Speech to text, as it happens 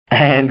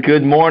And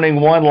good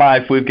morning, One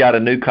Life. We've got a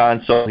new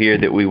console here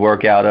that we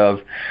work out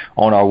of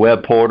on our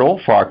web portal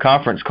for our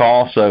conference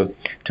call, so it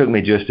took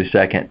me just a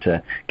second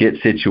to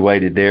get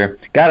situated there.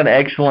 Got an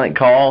excellent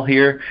call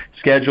here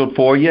scheduled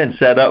for you and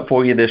set up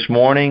for you this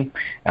morning.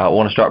 I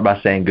want to start by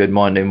saying good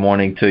Monday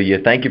morning to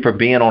you. Thank you for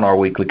being on our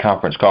weekly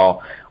conference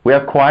call. We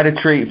have quite a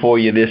treat for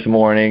you this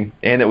morning,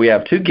 in that we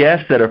have two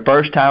guests that are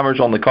first-timers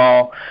on the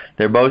call.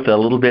 They're both a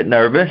little bit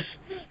nervous,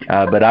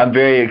 but I'm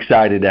very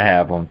excited to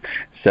have them.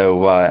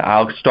 So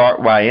I'll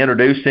start by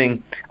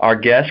introducing our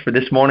guest for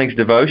this morning's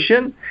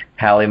devotion,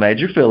 Hallie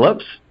Majure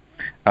Phillips.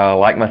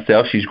 Like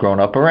myself, she's grown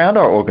up around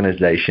our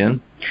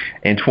organization.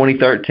 In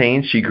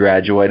 2013, she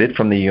graduated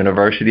from the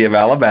University of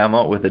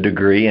Alabama with a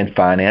degree in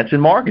finance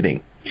and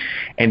marketing.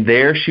 And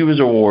there she was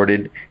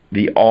awarded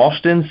the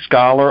Austin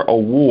Scholar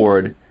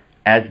Award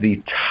as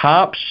the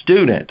top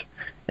student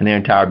in the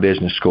entire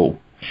business school.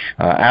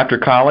 After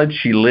college,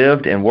 she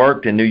lived and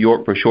worked in New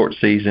York for a short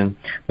season.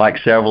 Like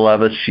several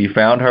of us, she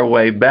found her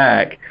way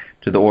back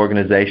to the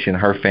organization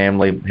her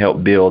family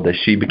helped build as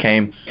she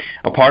became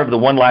a part of the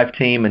One Life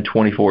team in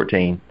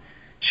 2014.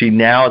 She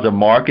now is a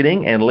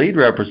marketing and lead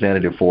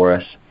representative for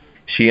us.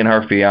 She and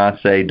her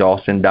fiancé,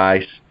 Dawson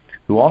Dice,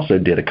 who also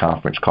did a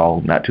conference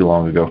call not too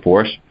long ago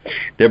for us.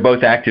 They're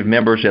both active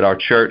members at our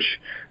church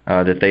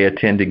that they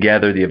attend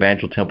together, the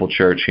Evangel Temple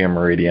Church here in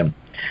Meridian.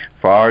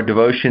 For our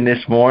devotion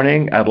this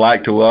morning, I'd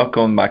like to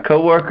welcome my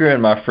coworker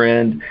and my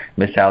friend,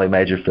 Miss Hallie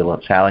Majure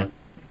Phillips. Hallie?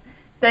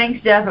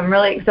 Thanks, Jeff. I'm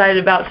really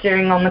excited about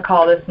sharing on the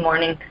call this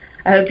morning.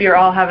 I hope you're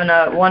all having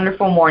a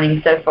wonderful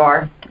morning so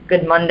far.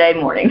 Good Monday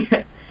morning.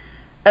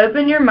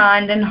 Open your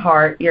mind and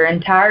heart, your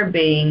entire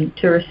being,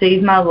 to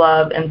receive my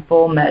love in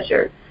full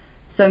measure.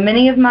 So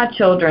many of my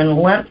children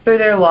limp through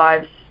their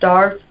lives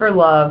starved for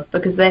love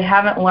because they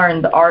haven't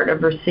learned the art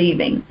of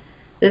receiving.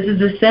 This is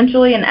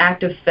essentially an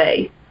act of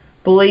faith,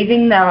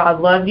 believing that I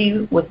love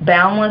you with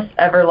boundless,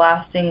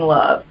 everlasting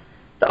love.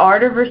 The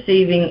art of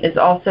receiving is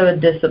also a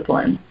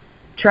discipline,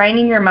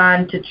 training your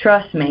mind to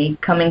trust me,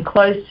 coming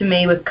close to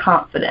me with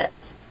confidence.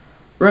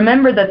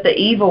 Remember that the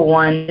evil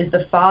one is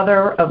the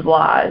father of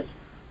lies.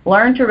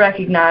 Learn to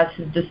recognize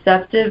his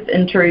deceptive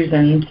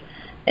intrusions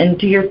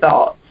into your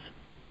thoughts.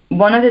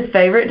 One of his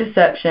favorite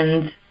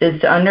deceptions is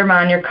to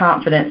undermine your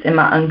confidence in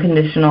my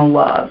unconditional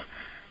love.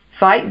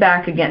 Fight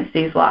back against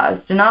these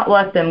lies. Do not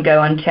let them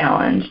go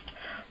unchallenged.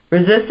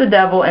 Resist the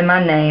devil in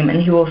my name,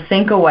 and he will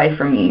sink away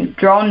from you.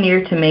 Draw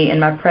near to me, and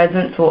my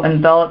presence will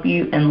envelop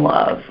you in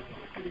love.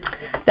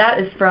 That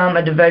is from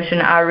a devotion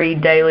I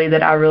read daily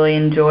that I really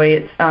enjoy.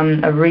 It's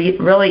a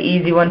really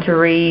easy one to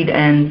read,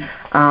 and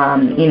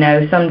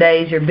some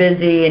days you're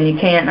busy and you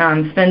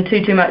can't spend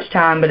too much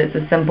time, but it's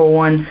a simple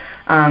one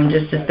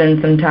just to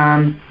spend some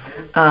time,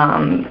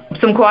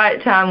 some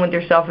quiet time with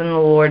yourself and the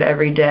Lord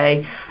every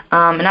day.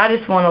 And I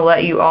just want to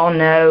let you all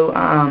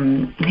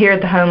know, here at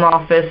the home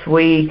office,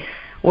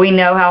 we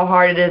know how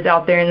hard it is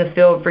out there in the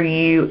field for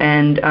you,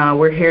 and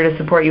we're here to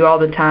support you all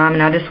the time.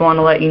 And I just want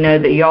to let you know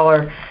that y'all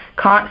are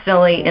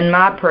constantly in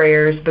my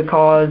prayers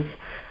because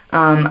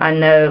I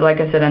know, like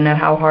I said, I know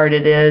how hard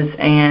it is,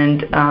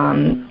 and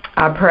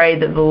I pray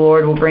that the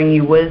Lord will bring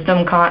you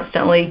wisdom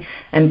constantly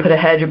and put a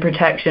hedge of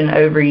protection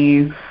over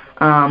you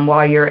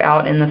while you're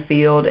out in the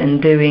field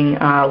and doing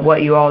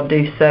what you all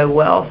do so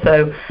well.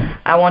 So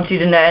I want you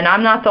to know, and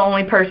I'm not the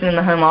only person in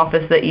the home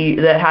office that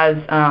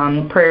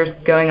has prayers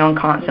going on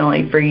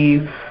constantly for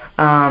you.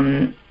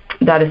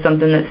 That is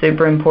something that's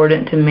super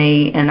important to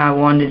me, and I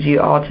wanted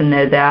you all to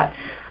know that.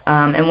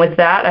 And with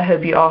that, I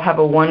hope you all have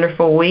a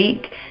wonderful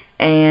week,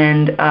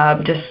 and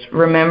just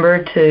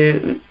remember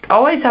to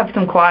always have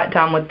some quiet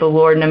time with the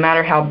Lord, no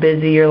matter how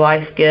busy your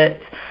life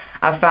gets.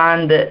 I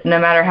find that no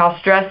matter how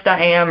stressed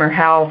I am or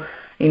how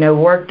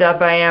worked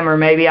up I am, or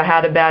maybe I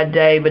had a bad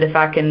day, but if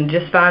I can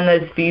just find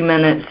those few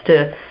minutes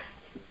to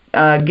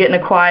get in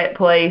a quiet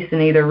place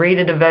and either read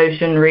a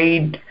devotion,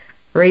 read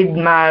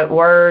my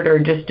word, or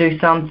just do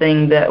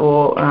something that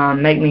will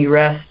make me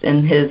rest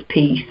in His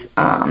peace,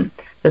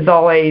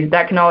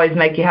 that can always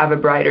make you have a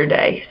brighter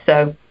day.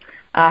 So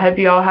I hope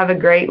you all have a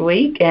great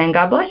week, and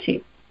God bless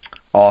you.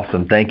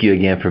 Awesome. Thank you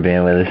again for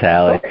being with us,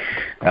 Hallie.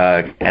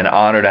 An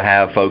honor to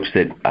have folks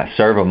that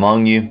serve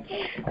among you,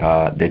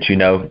 that you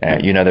know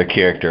their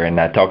character, and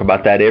I talk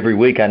about that every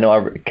week. I know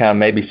I kind of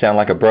maybe sound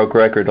like a broke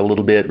record a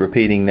little bit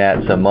repeating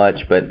that so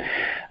much, but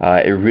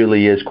it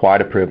really is quite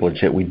a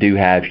privilege that we do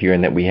have here,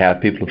 and that we have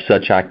people of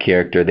such high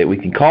character that we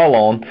can call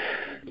on,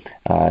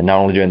 not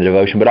only during the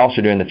devotion, but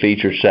also during the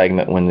featured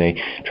segment when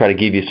they try to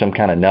give you some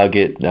kind of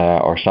nugget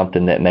or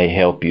something that may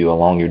help you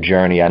along your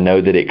journey. I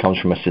know that it comes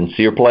from a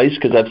sincere place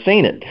because I've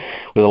seen it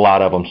with a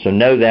lot of them. So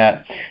know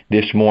that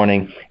this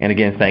morning. And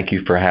again, thank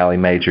you for Hallie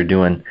Majure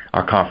doing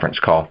our conference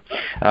call.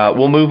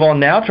 We'll move on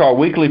now to our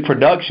weekly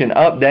production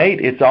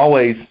update. It's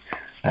always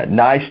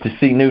nice to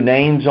see new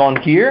names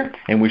on here,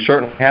 and we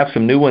certainly have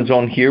some new ones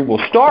on here.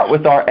 We'll start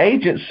with our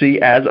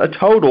agency as a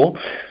total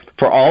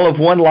for all of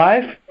One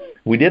Life.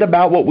 we did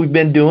about what we've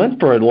been doing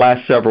for the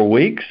last several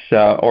weeks,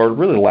 or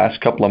really the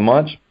last couple of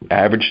months.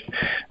 Averaged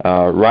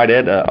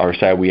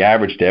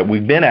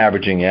we've been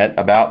averaging at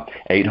about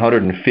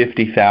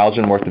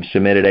 $850,000 worth of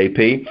submitted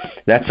AP.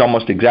 That's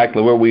almost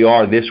exactly where we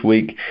are this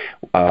week,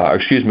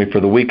 for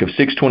the week of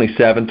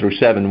 6/27 through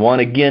 7/1.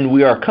 Again,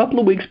 we are a couple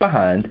of weeks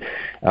behind.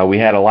 We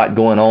had a lot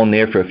going on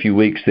there for a few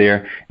weeks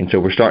there, and so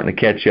we're starting to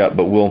catch up,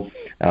 but we'll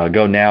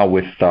go now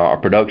with our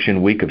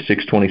production week of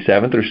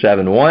 6/27 through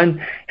 7/1.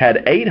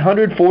 Had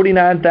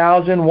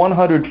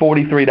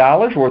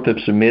 $849,143 worth of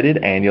submitted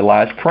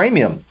annualized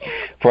premium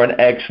for an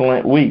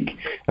excellent week.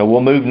 And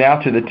we'll move now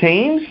to the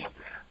teams.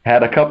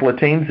 Had a couple of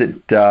teams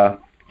that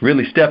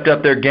really stepped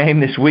up their game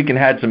this week and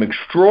had some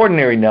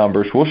extraordinary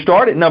numbers. We'll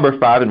start at number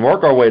 5 and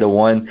work our way to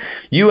 1.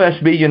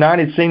 USB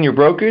United Senior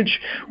Brokerage.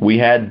 We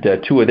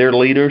had 2 of their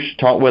leaders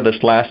talk with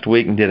us last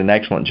week and did an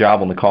excellent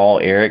job on the call.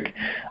 Eric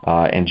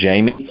and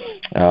Jamie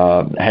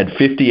had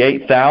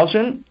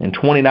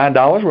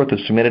 $58,029 worth of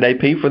submitted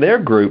AP for their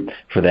group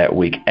for that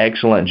week.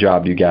 Excellent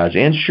job, you guys.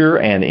 Insure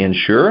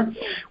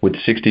with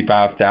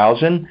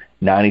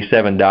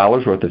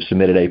 $65,097 worth of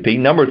submitted AP.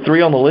 Number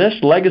 3 on the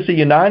list, Legacy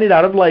United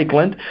out of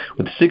Lakeland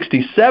with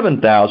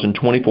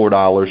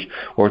 $67,024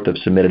 worth of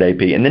submitted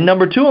AP. And then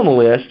number 2 on the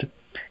list,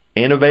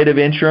 Innovative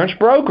Insurance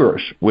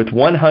Brokers with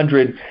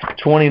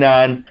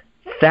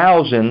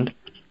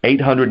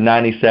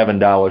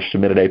 $129,897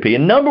 submitted AP.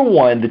 And number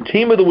 1, the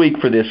team of the week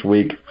for this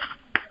week,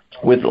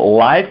 with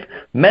Life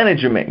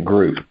Management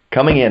Group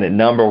coming in at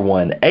number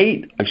 1,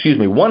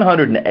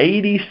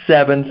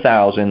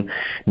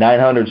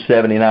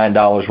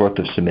 $187,979 worth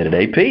of submitted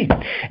AP.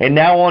 And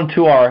now on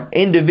to our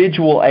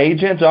individual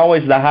agents,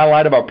 always the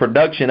highlight of our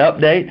production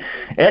update.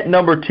 At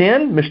number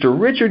 10, Mr.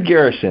 Richard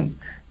Garrison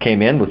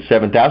came in with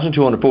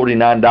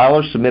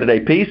 $7,249 submitted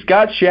AP.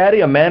 Scott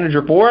Shaddy, a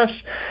manager for us,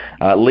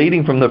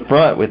 leading from the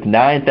front with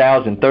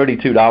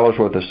 $9,032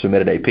 worth of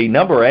submitted AP.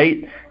 Number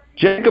 8,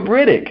 Jacob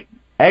Riddick.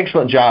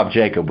 Excellent job,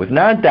 Jacob, with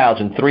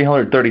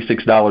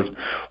 $9,336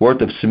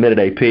 worth of submitted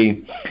AP.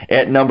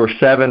 At number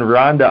 7,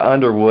 Rhonda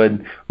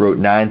Underwood wrote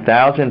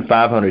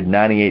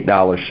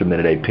 $9,598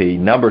 submitted AP.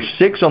 Number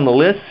 6 on the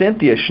list,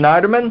 Cynthia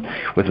Schneiderman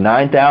with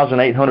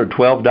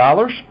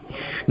 $9,812.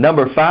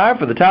 Number 5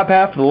 for the top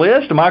half of the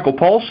list, Michael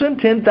Polson,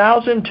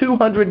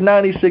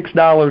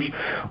 $10,296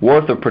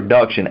 worth of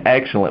production.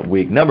 Excellent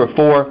week. Number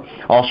 4,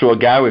 also a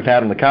guy we've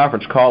had on the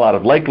conference call out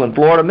of Lakeland,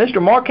 Florida,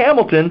 Mr. Mark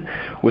Hamilton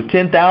with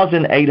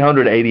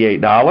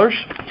 $10,888.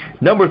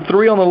 Number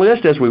 3 on the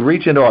list as we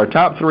reach into our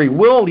top 3,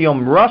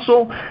 William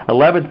Russell,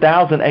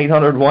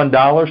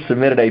 $11,801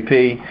 submitted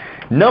AP.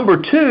 Number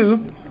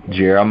 2,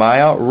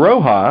 Jeremiah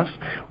Rojas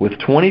with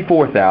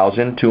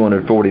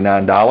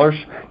 $24,249.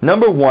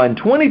 Number 1,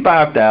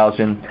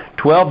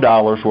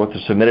 $25,012 worth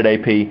of submitted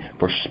AP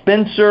for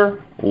Spencer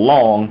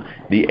Long,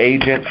 the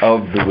agent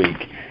of the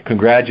week.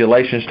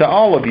 Congratulations to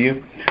all of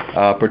you,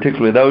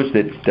 particularly those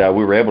that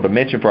we were able to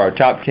mention for our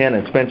top 10,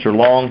 and Spencer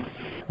Long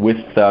with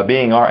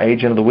being our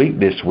agent of the week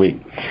this week.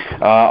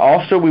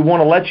 Also, we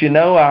want to let you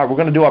know we're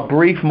going to do a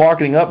brief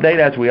marketing update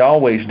as we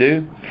always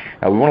do.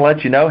 We want to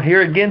let you know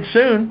here again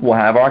soon we'll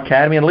have our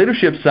Academy and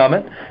Leadership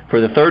Summit for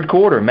the third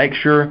quarter. Make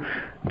sure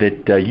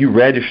that you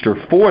register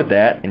for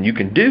that, and you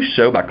can do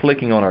so by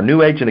clicking on our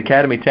New Agent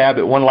Academy tab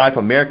at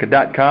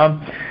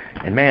onelifeamerica.com.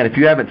 And man, if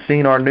you haven't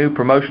seen our new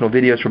promotional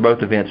videos for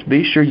both events,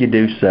 be sure you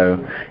do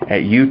so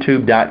at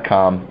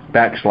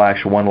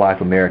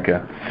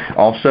youtube.com/onelifeamerica.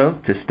 Also,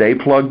 to stay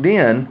plugged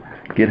in,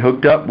 get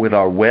hooked up with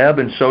our web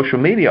and social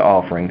media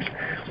offerings.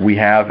 We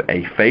have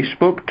a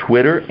Facebook,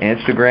 Twitter,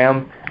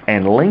 Instagram,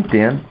 and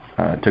LinkedIn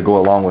to go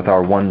along with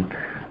our One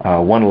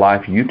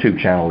Life YouTube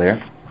channel there.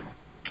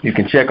 You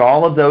can check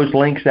all of those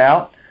links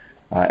out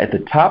at the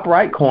top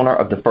right corner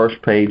of the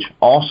first page,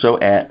 also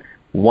at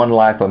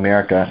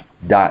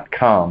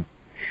onelifeamerica.com.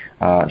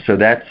 So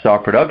that's our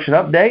production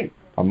update,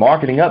 our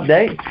marketing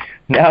update.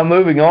 Now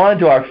moving on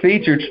to our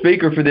featured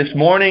speaker for this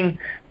morning,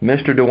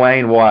 Mr.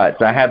 Dwayne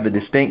Watts. I have the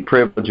distinct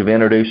privilege of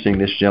introducing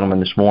this gentleman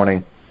this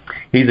morning.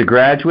 He's a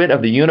graduate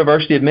of the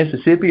University of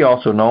Mississippi,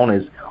 also known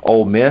as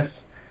Ole Miss.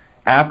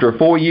 After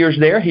 4 years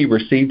there, he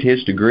received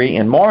his degree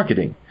in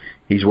marketing.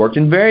 He's worked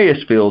in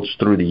various fields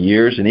through the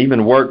years and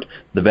even worked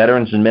the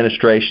Veterans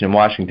Administration in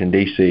Washington,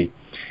 D.C.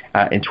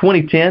 In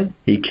 2010,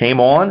 he came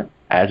on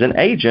as an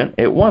agent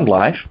at One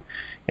Life.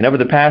 And over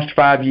the past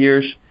 5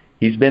 years,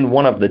 he's been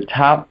one of the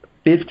top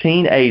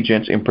 15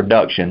 agents in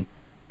production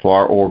for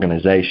our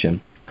organization.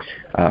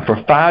 For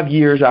 5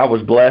 years, I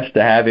was blessed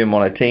to have him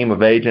on a team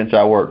of agents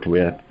I worked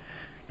with.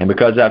 And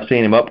because I've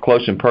seen him up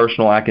close and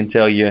personal, I can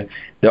tell you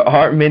there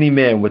aren't many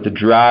men with the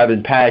drive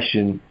and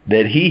passion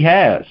that he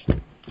has.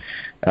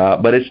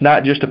 But it's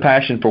not just a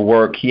passion for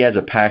work. He has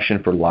a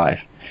passion for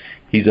life.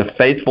 He's a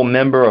faithful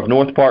member of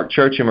North Park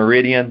Church in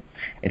Meridian,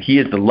 and he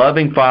is the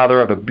loving father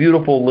of a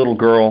beautiful little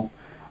girl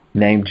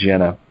named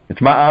Jenna.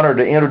 It's my honor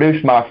to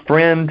introduce my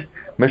friend,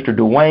 Mr.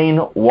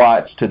 Dwayne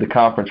Watts, to the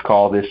conference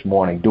call this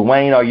morning.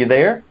 Dwayne, are you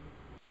there?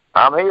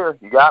 I'm here.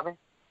 You got me?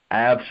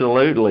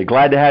 Absolutely.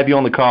 Glad to have you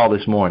on the call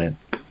this morning.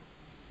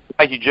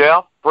 Thank you,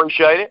 Jeff.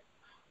 Appreciate it.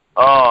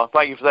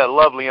 Thank you for that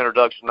lovely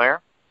introduction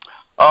there.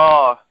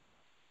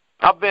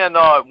 I've been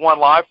at One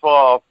Life,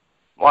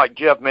 like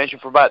Jeff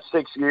mentioned, for about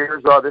 6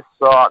 years. This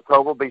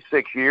October will be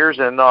 6 years,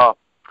 and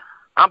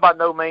I'm by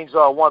no means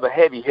one of the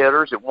heavy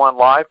hitters at One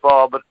Life,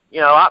 but,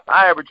 I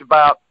average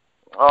about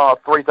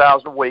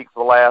 3,000 a week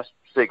for the last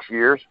 6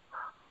 years.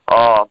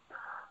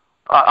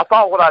 I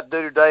thought what I'd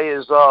do today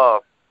is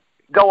go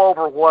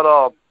over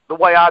what the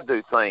way I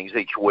do things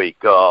each week,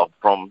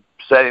 from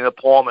setting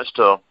appointments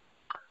to,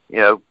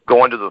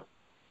 going to the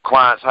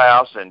client's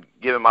house and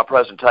giving my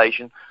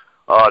presentation.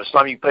 To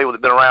some of you people that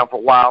have been around for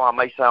a while, I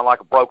may sound like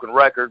a broken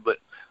record, but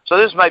so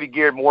this may be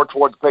geared more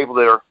toward the people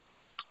that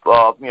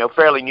are,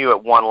 fairly new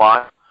at One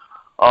Life.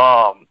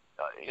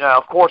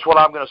 Of course, what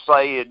I'm going to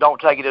say, don't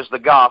take it as the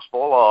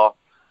gospel.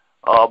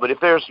 But if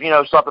there's,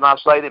 something I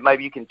say that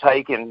maybe you can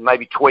take and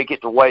maybe tweak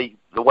it the way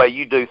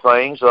you do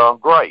things,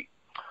 great.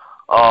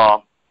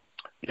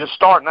 Just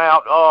starting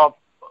out,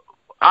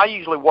 I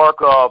usually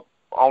work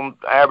on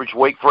average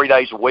week 3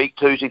 days a week,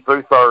 Tuesday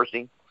through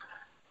Thursday,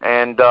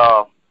 and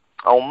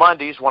on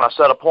Mondays, when I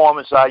set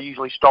appointments, I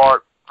usually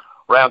start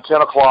around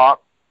 10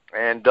 o'clock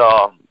and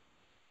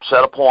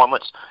set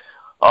appointments.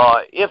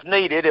 If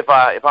needed, if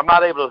I'm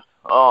not able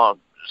to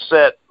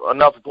set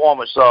enough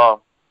appointments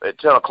at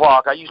 10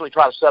 o'clock, I usually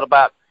try to set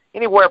about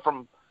anywhere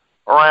from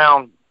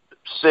around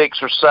 6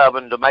 or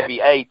 7 to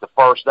maybe 8 the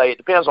first day. It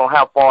depends on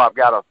how far I've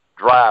got to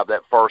drive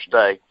that first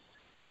day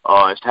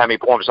as to how many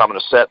appointments I'm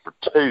going to set for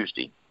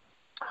Tuesday.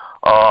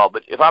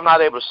 But if I'm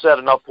not able to set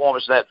enough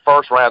appointments in that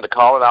first round of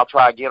calling, I'll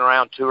try again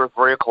around 2 or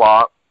 3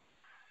 o'clock.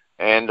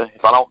 And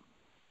if I don't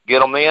get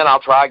them in,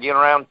 I'll try again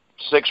around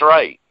 6 or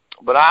 8.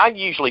 But I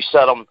usually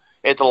set them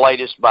at the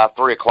latest by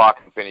 3 o'clock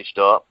and finished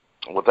up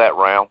with that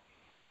round.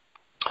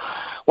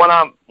 When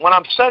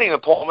I'm setting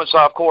appointments,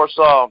 I, of course,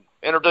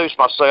 introduce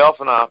myself,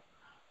 and I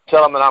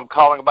tell them that I'm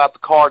calling about the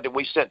card that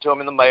we sent to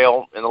them in the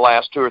mail in the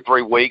last 2 or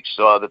 3 weeks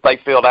that they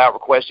filled out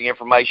requesting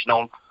information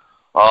on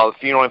the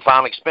funeral and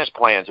final expense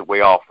plans that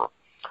we offer.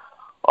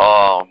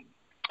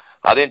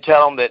 I then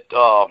tell them that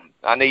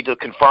I need to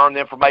confirm the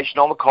information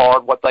on the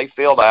card, what they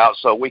filled out,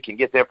 so we can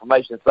get the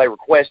information that they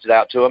requested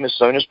out to them as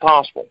soon as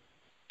possible.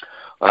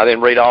 I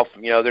then read off,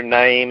 their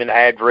name and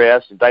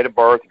address and date of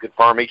birth and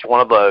confirm each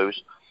one of those.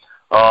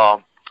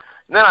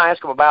 And then I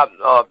ask them about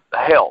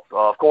health.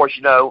 Of course,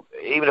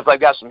 even if they've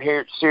got some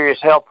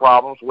serious health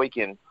problems, we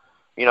can,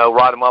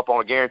 write them up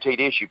on a guaranteed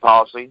issue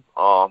policy.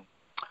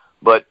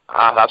 But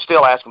I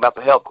still ask them about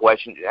the health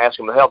questions,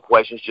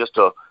 just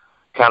to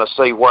kind of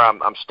see where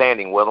I'm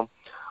standing with them.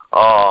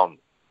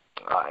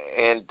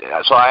 And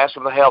so I ask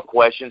them the health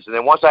questions, and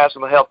then once I ask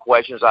them the health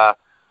questions, I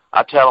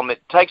tell them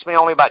it takes me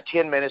only about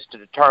 10 minutes to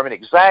determine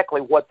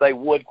exactly what they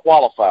would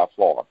qualify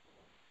for,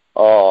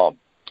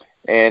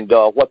 and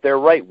what their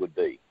rate would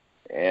be.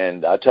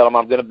 And I tell them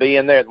I'm going to be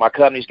in there. My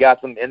company's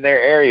got them in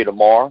their area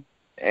tomorrow,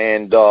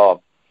 and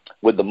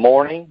would the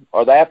morning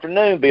or the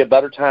afternoon be a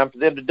better time for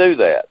them to do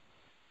that?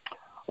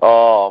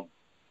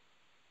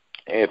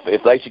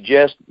 If they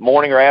suggest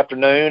morning or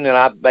afternoon, then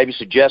I maybe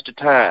suggest a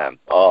time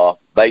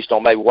based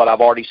on maybe what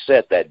I've already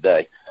set that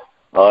day.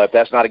 If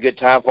that's not a good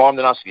time for them,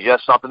 then I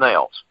suggest something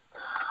else.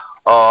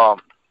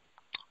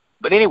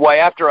 But anyway,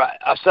 after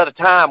I set a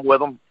time with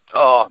them,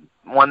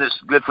 one that's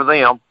good for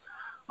them,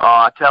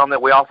 I tell them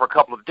that we offer a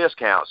couple of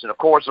discounts. And, of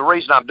course, the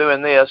reason I'm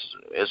doing this,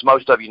 as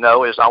most of you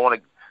know, is I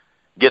want to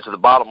get to the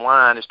bottom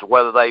line as to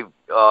whether they've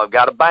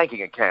got a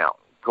banking account.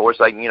 Of course,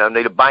 they need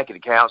a banking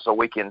account so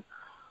we can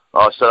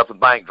set up a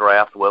bank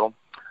draft with them.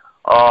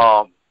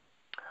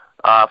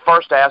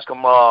 First, ask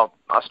them.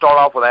 I start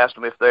off with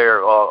asking them if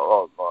they're.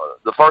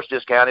 The first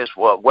discount is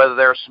whether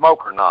they're a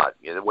smoker or not.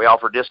 We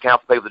offer a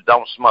discount for people that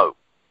don't smoke,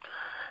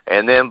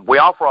 and then we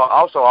also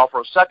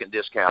offer a second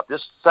discount.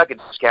 This second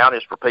discount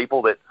is for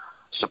people that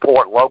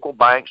support local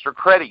banks or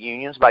credit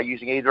unions by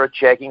using either a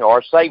checking or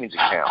a savings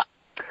account,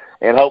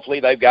 and hopefully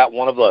they've got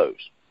one of those.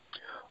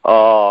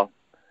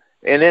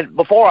 And then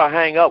before I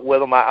hang up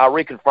with them, I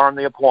reconfirm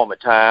the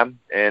appointment time,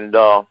 and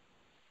then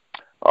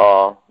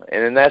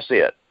that's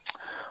it.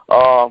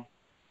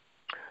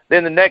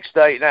 Then the next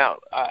day, now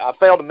I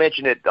failed to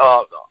mention it.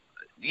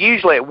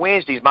 Usually at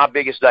Wednesday is my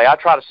biggest day. I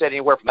try to set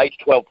anywhere from 8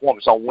 to 12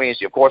 appointments on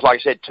Wednesday. Of course, like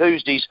I said,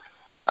 Tuesdays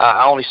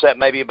I only set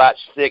maybe about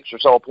 6 or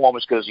so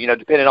appointments because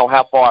depending on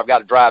how far I've got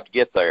to drive to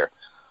get there.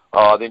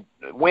 Then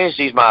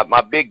Wednesday's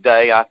my big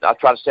day. I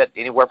try to set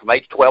anywhere from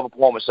 8 to 12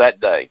 appointments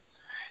that day.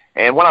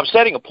 And when I'm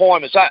setting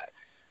appointments,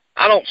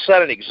 I don't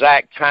set an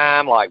exact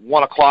time like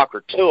 1 o'clock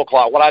or 2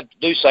 o'clock. What I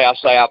do say,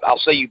 I'll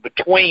see you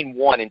between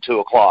 1 and 2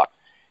 o'clock.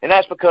 And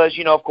that's because,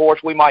 of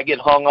course, we might get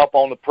hung up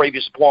on the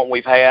previous appointment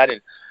we've had, and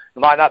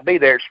we might not be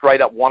there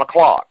straight up 1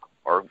 o'clock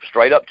or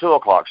straight up 2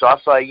 o'clock. So I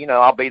say,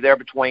 I'll be there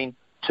between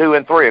 2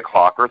 and 3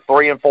 o'clock or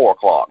 3 and 4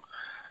 o'clock.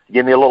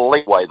 Give me a little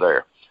leeway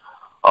there.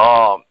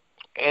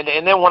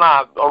 And then when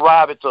I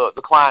arrive at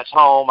the client's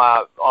home,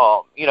 I,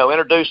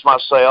 introduce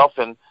myself,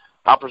 and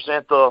I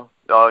present a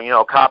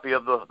copy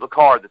of the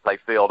card that they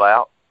filled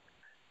out.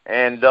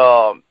 And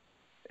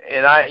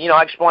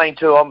I explain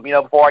to them,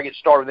 before I get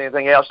started with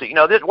anything else,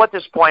 that, what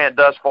this plan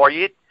does for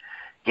you,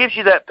 gives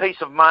you that peace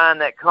of mind,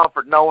 that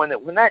comfort, knowing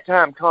that when that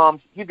time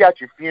comes, you got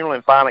your funeral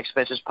and final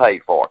expenses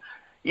paid for.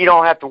 You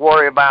don't have to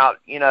worry about,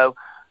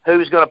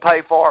 who's going to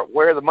pay for it,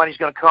 where the money's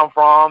going to come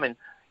from, and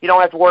you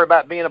don't have to worry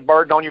about being a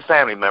burden on your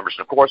family members.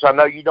 Of course, I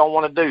know you don't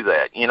want to do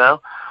that,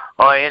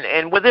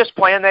 and with this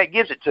plan, that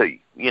gives it to you,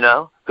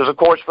 because, of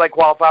course, if they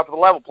qualify for the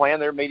level plan,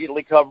 they're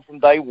immediately covered from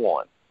day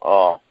one.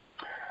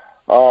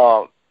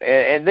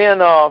 And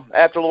then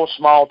after a little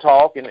small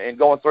talk and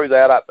going through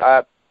that,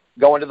 I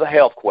go into the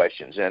health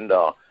questions, and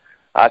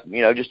I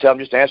just tell them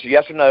just to answer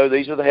yes or no.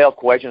 These are the health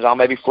questions. I'll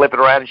maybe flip it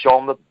around and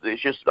show them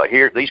it's just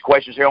here. These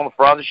questions here on the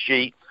front of the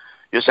sheet.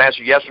 Just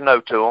answer yes or no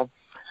to them.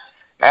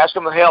 Ask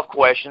them the health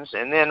questions,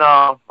 and then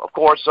of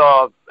course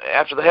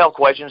after the health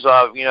questions,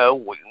 we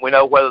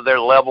know whether they're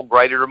level,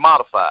 graded, or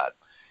modified.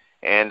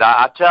 And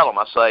I tell them,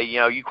 I say,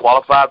 you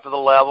qualified for the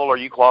level, or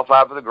you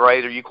qualified for the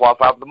grade, or you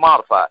qualified for the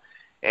modified.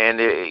 And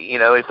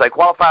if they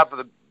qualify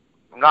for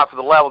not for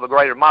the level, the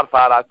grade, or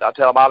modified, I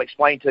tell them I'll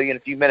explain to you in a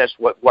few minutes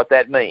what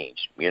that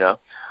means.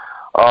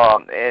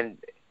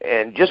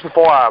 And just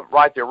before I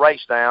write their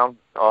rates down,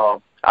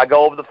 I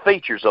go over the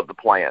features of the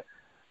plan.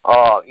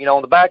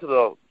 On the back of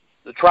the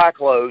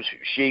TriClose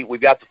sheet,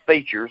 we've got the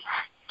features,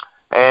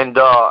 and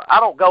I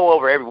don't go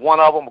over every one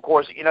of them. Of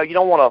course, you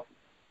don't want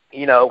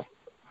to,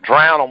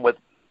 drown them with,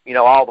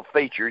 all the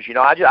features.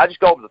 I just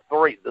go over the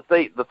three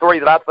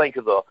that I think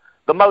are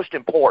the most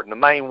important, the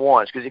main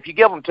ones, because if you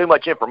give them too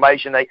much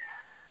information,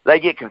 they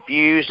get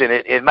confused, and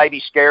it maybe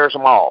scares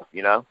them off,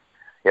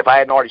 if I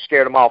hadn't already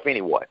scared them off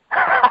anyway.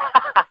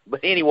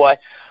 But anyway,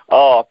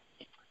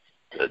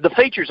 the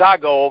features I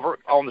go over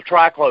on the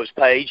TriClose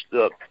page,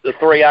 the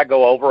three I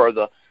go over are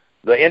the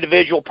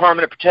individual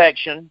permanent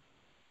protection,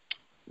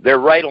 their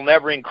rate will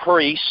never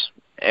increase,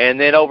 and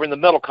then over in the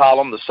middle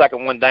column, the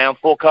second one down,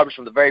 full coverage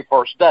from the very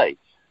first day.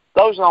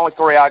 Those are the only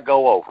three I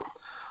go over.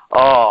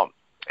 On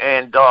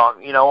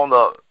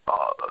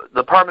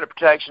the permanent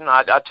protection,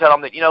 I tell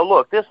them that,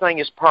 look, this thing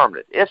is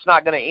permanent. It's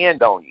not going to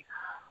end on you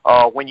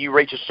when you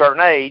reach a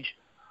certain age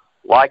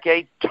like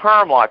a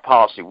term life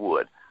policy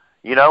would.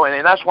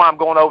 And that's why I'm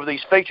going over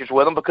these features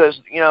with them, because,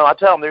 I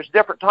tell them there's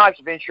different types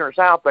of insurance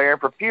out there, and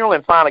for funeral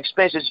and final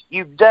expenses,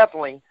 you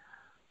definitely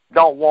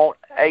don't want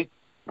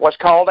what's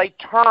called a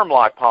term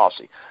life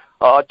policy.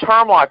 A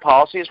term life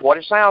policy is what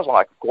it sounds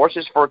like. Of course,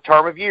 it's for a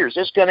term of years.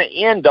 It's going to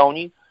end on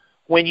you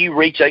when you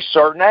reach a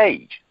certain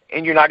age,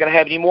 and you're not going to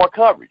have any more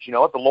coverage.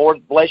 If the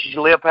Lord blesses you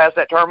to live past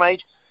that term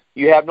age,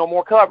 you have no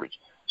more coverage.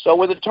 So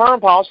with a term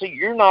policy,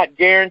 you're not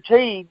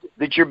guaranteed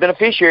that your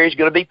beneficiary is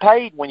going to be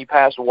paid when you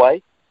pass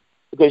away,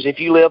 because if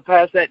you live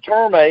past that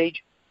term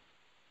age,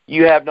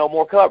 you have no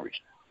more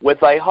coverage.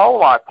 With a whole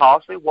life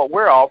policy, what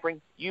we're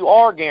offering, you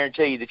are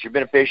guaranteed that your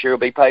beneficiary will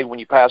be paid when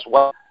you pass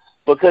away,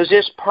 because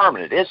it's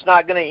permanent. It's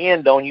not going to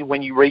end on you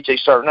when you reach a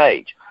certain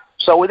age.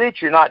 So with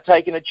it, you're not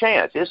taking a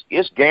chance.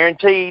 It's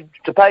guaranteed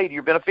to pay to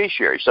your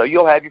beneficiary. So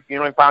you'll have your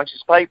funeral and final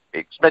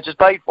expenses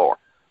paid for.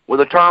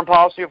 With a term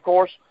policy, of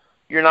course,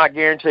 you're not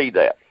guaranteed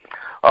that.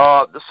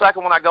 The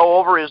second one I go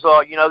over is,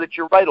 that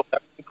your rate will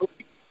never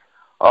increase.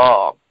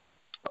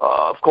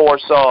 Of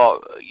course,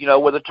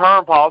 with a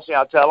term policy,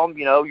 I tell them,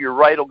 your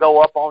rate will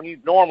go up on you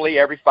normally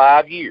every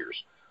 5 years.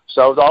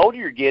 So the older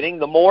you're getting,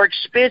 the more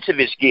expensive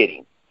it's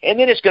getting, and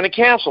then it's going to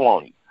cancel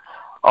on you.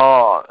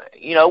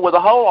 With a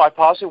whole life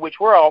policy, which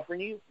we're offering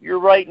you, your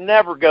rate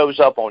never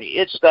goes up on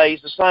you. It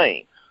stays the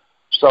same.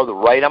 So the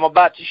rate I'm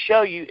about to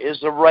show you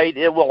is the rate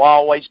it will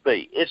always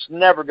be. It's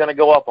never going to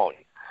go up on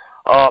you.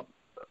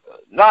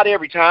 Not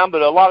every time,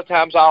 but a lot of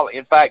times I'll,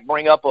 in fact,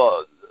 bring up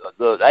the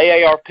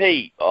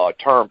AARP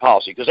term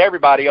policy, because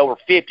everybody over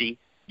 50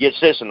 gets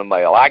this in the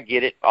mail. I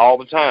get it all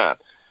the time.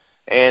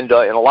 And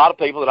a lot of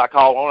people that I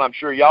call on, I'm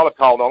sure y'all have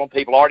called on them,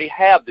 people already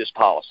have this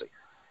policy.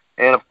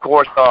 And, of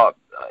course,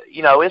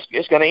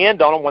 it's going to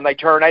end on them when they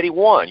turn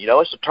 81.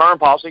 It's a term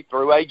policy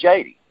through age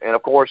 80. And,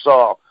 of course,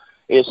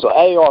 it's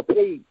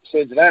AARP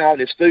sends it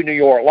out. It's through New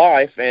York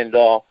Life, and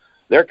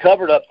they're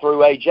covered up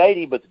through age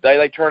 80, but the day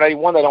they turn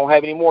 81, they don't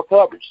have any more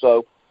coverage.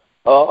 So,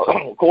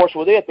 of course,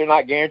 with it, they're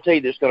not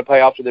guaranteed that it's going to pay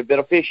off to their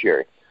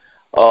beneficiary.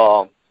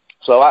 So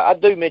I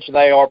do mention the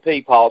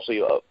AARP policy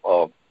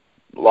a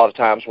lot of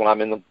times when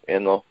I'm in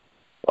the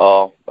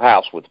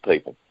house with the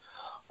people.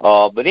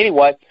 But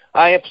anyway,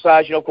 I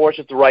emphasize, of course,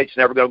 that the rate's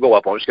never going to go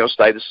up on it. It's going to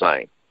stay the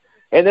same.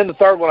 And then the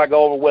third one I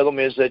go over with them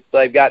is that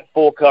they've got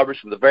full coverage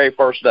from the very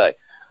first day.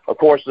 Of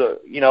course,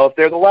 if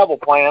they're the level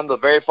plan, the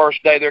very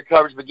first day their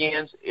coverage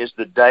begins is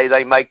the day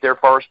they make their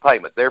first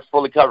payment. They're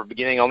fully covered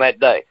beginning on that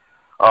day.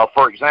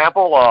 For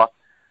example,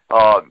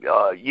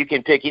 you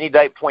can pick any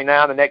date between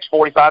now and the next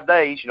 45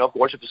 days. Of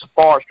course, if it's a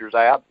forester's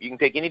app, you can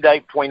pick any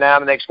date between now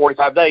and the next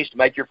 45 days to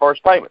make your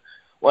first payment.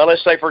 Well,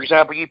 let's say, for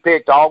example, you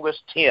picked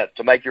August 10th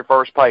to make your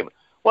first payment.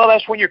 Well,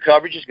 that's when your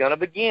coverage is going to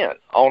begin,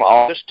 on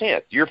August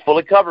 10th. You're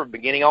fully covered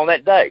beginning on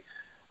that day.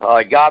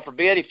 God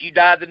forbid, if you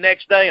died the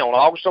next day on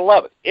August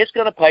 11th, it's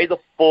going to pay the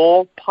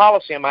full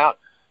policy amount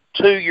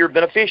to your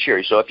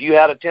beneficiary. So if you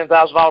had a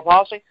 $10,000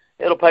 policy,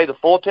 it'll pay the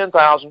full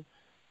 $10,000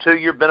 to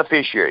your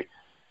beneficiary.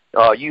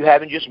 You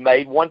haven't just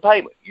made one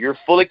payment. You're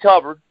fully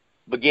covered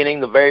beginning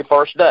the very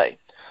first day.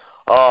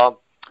 Now,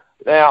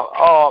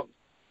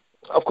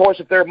 of course,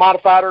 if they're a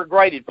modified or a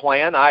graded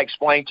plan, I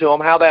explain to them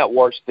how that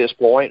works at this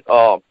point.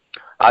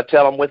 I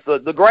tell them with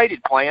the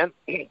graded plan,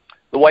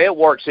 the way it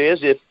works is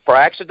if for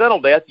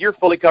accidental death, you're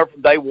fully covered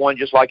from day one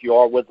just like you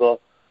are with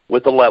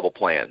the level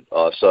plan.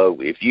 So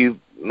if you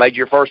made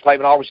your first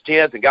payment August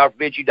 10th and God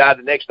forbid you died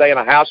the next day in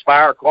a house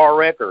fire, a car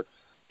wreck, or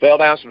fell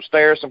down some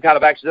stairs, some kind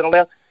of accidental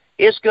death,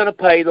 it's going to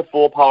pay the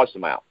full policy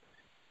amount.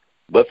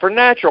 But for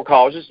natural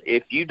causes,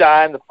 if you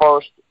die in the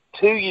first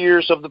 2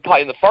 years of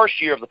in the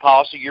first year of the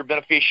policy, your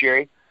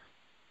beneficiary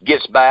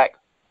gets back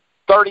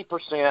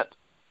 30%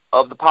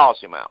 of the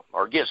policy amount,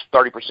 or gets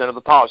 30% of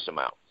the policy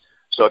amount.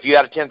 So if you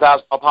had a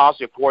 $10,000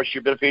 policy, of course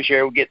your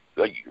beneficiary would get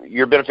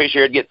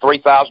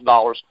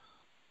 $3,000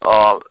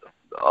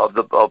 of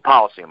the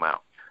policy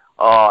amount.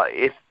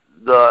 If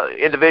the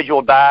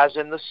individual dies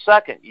in the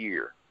second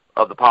year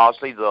of the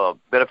policy, the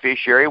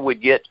beneficiary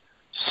would get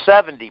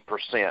 70%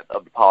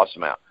 of the policy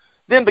amount.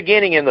 Then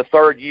beginning in the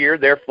third year,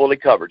 they're fully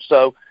covered.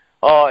 So,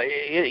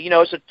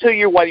 it's a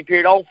 2-year waiting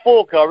period on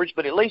full coverage,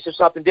 but at least if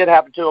something did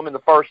happen to them in the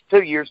first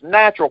 2 years,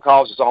 natural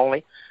causes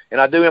only, and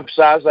I do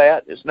emphasize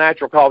that, it's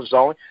natural causes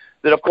only,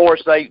 that of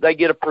course they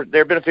get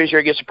their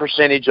beneficiary gets a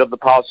percentage of the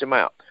policy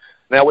amount.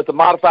 Now with the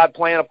modified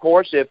plan, of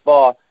course, if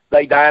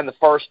they die in the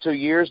first 2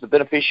 years, the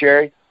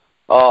beneficiary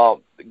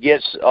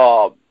gets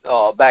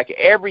back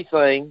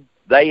everything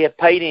they have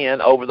paid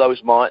in over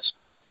those months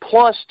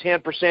plus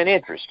 10%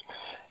 interest.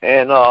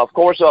 And, of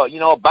course, a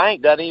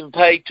bank doesn't even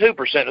pay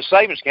 2% of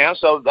savings account,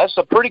 so that's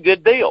a pretty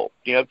good deal,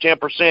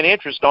 10%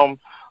 interest on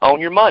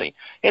your money.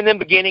 And then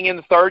beginning in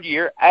the third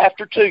year,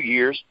 after 2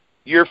 years,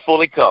 you're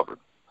fully covered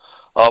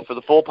for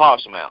the full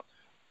policy amount.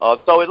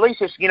 So at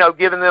least it's,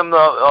 giving them the,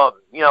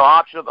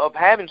 option of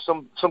having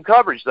some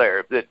coverage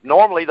there that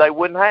normally they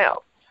wouldn't have.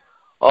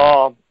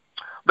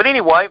 But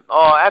anyway,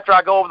 after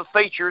I go over the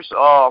features,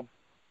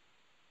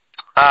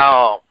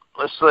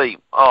 let's see,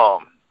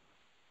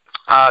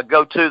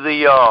 go to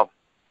the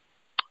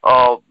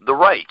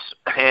rates,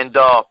 and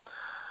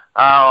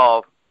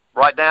I'll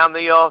write down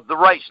the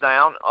rates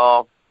down,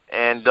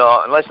 and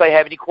unless they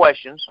have any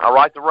questions, I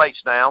write the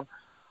rates down,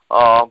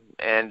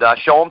 and I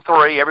show them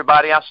 3.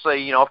 Everybody I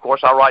see, of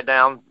course, I write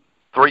down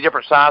 3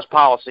 different size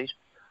policies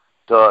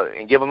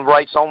and give them the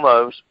rates on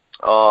those,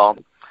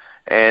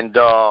 and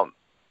out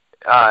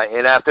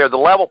there the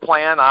level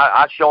plan,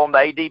 I show them the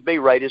ADB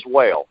rate as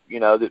well,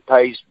 that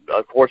pays,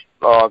 of course,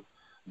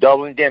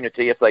 double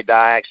indemnity if they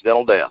die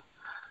accidental death.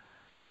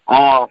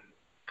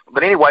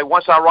 But anyway,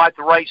 once I write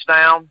the rates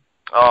down,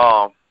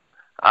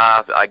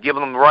 I give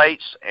them the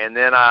rates, and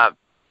then I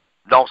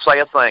don't say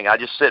a thing. I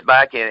just sit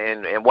back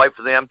and wait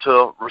for them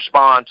to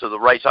respond to the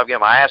rates I've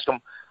given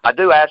them. I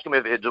do ask them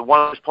if one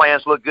of those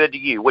plans look good to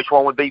you, which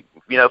one would be,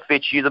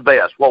 fits you the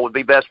best, what would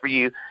be best for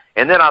you,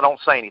 and then I don't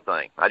say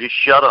anything. I just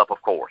shut up,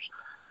 of course.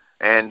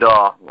 And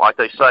like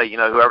they say,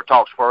 whoever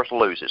talks first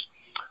loses.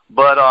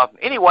 But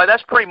anyway,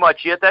 that's pretty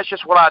much it. That's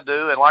just what I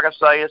do. And like I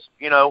say, it's,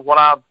 what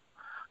I've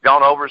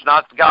gone over is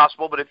not the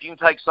gospel, but if you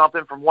can take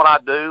something from what I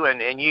do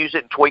and use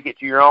it and tweak it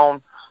to your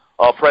own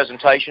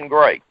presentation,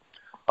 great.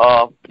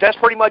 But that's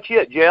pretty much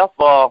it, Jeff.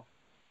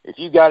 If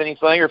you got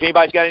anything or if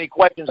anybody's got any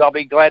questions, I'll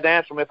be glad to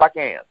answer them if I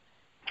can.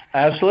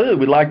 Absolutely.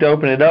 We'd like to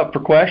open it up for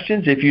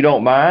questions if you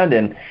don't mind.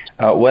 And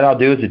what I'll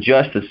do is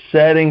adjust the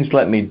settings.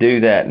 Let me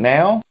do that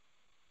now.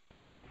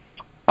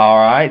 All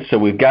right, so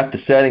we've got the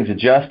settings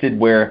adjusted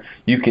where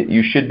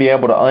you should be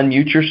able to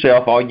unmute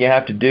yourself. All you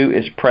have to do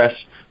is press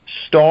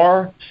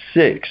 *6.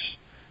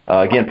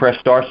 Again, press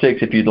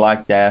 *6 if you'd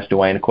like to ask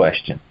Dwayne a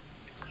question.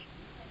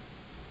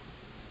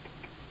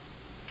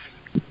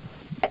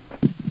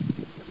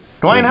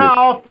 Dwayne, how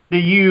often do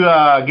you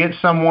get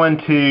someone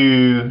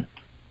to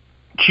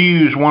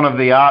choose one of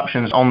the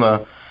options on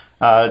the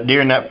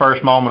during that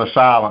first moment of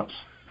silence?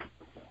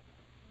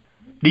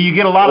 Do you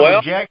get a lot of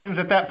objections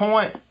at that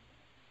point?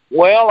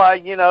 Well,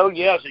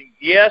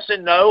 yes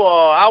and no.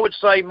 I would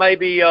say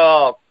maybe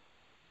 20%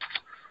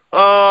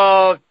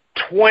 of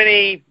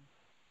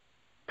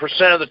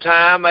the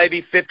time,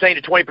 maybe 15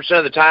 to 20%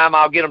 of the time,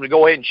 I'll get them to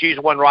go ahead and choose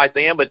one right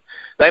then. But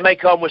they may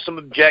come with some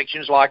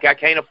objections like I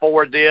can't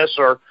afford this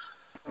or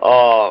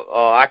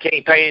I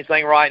can't pay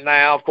anything right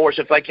now. Of course,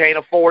 if they can't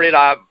afford it,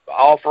 I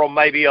offer them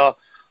maybe a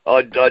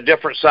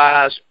different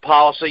size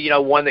policy,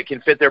 one that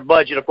can fit their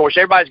budget. Of course,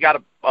 everybody's got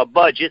a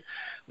budget.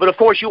 But, of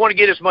course, you want to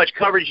get as much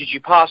coverage as you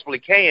possibly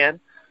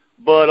can.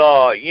 But,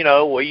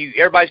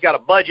 everybody's got a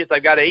budget.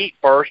 They've got to eat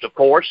first, of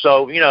course.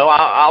 So,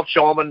 I'll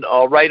show them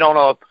a rate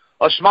on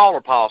a smaller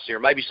policy or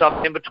maybe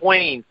something in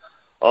between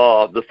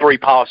the 3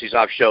 policies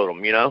I've showed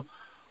them,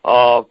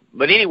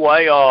 But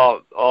anyway,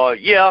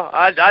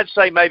 I'd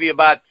say maybe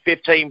about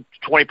 15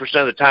 to 20%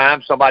 of the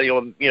time somebody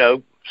will,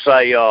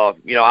 say,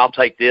 I'll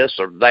take this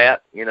or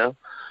that, And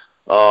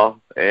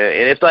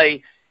if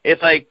they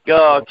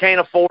can't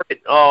afford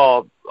it,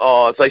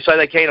 if they say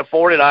they can't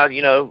afford it, I,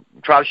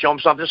 try to show them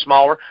something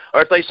smaller.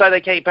 Or if they say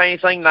they can't pay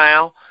anything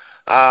now,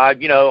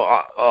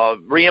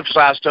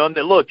 reemphasize to them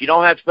that, look, you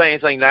don't have to pay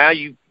anything now.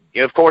 You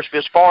of course, if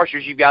it's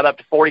Foresters, you've got up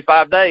to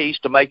 45 days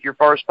to make your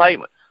first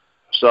payment.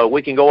 So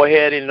we can go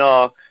ahead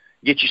and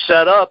get you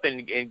set up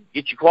and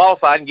get you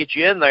qualified and get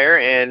you in there,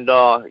 and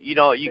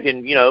you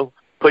can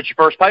put your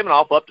first payment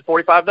off up to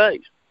 45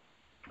 days.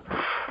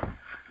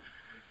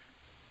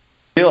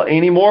 Bill,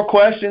 any more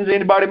questions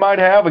anybody might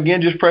have?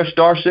 Again, just press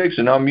 *6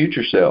 and unmute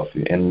yourself,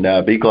 and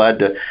be glad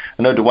to.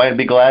 I know Dwayne would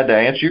be glad to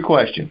answer your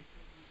question.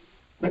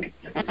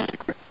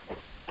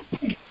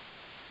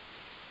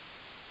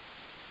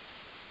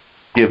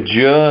 Give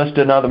just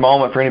another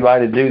moment for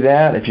anybody to do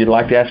that. If you'd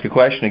like to ask a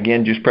question,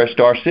 again, just press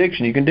 *6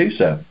 and you can do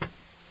so.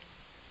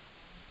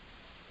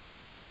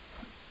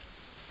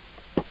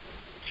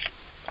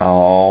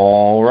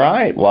 All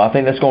right. Well, I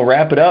think that's going to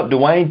wrap it up.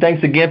 Dwayne,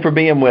 thanks again for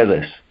being with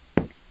us.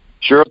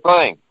 Sure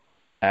thing.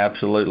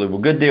 Absolutely. Well,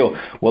 good deal.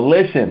 Well,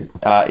 listen,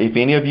 if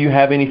any of you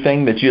have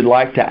anything that you'd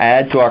like to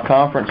add to our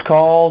conference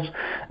calls,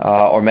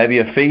 or maybe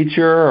a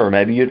feature, or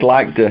maybe you'd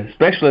like to,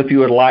 especially if you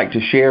would like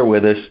to share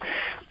with us,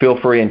 feel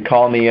free and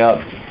call me up.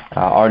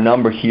 Our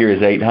number here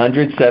is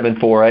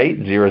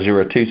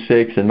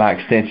 800-748-0026, and my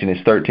extension is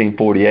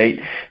 1348.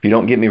 If you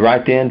don't get me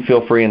right then,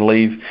 feel free and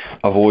leave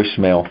a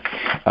voicemail.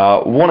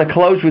 Want to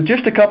close with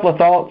just a couple of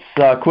thoughts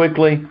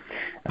quickly.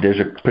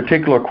 There's a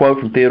particular quote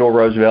from Theodore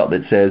Roosevelt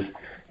that says,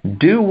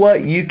 "Do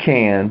what you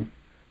can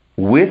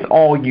with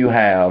all you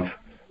have,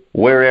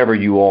 wherever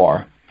you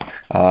are."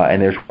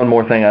 And there's one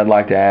more thing I'd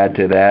like to add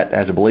to that.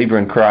 As a believer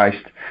in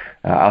Christ,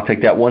 I'll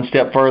take that one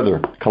step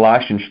further.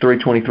 Colossians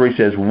 3:23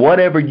 says,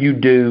 "Whatever you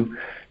do,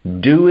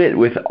 do it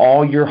with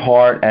all your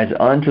heart as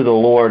unto the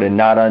Lord and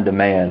not unto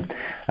man."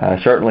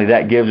 Certainly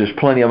that gives us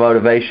plenty of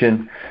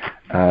motivation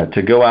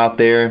to go out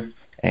there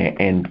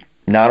and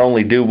not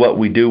only do what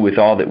we do with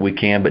all that we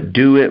can, but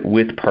do it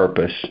with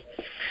purpose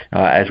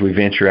as we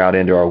venture out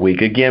into our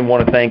week. Again,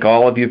 want to thank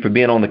all of you for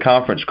being on the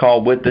conference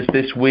call with us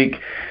this week.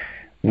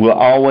 We'll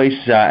always,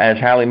 as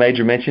Hallie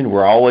Majure mentioned,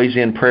 we're always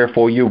in prayer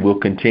for you. We'll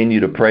continue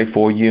to pray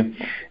for you,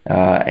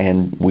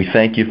 and we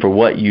thank you for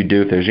what you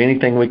do. If there's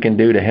anything we can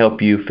do to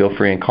help you, feel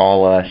free and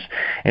call us.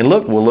 And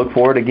look, we'll look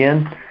forward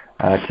again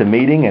to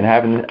meeting and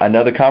having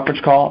another conference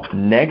call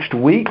next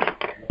week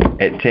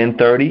at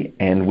 10:30,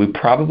 and we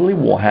probably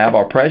will have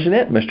our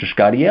president, Mr.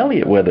 Scotty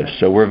Elliott, with us.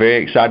 So we're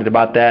very excited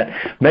about that.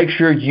 Make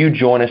sure you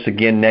join us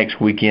again next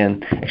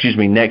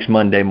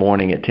Monday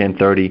morning at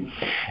 10:30,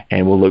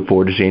 and we'll look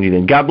forward to seeing you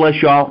then. God bless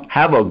you all.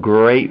 Have a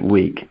great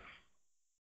week.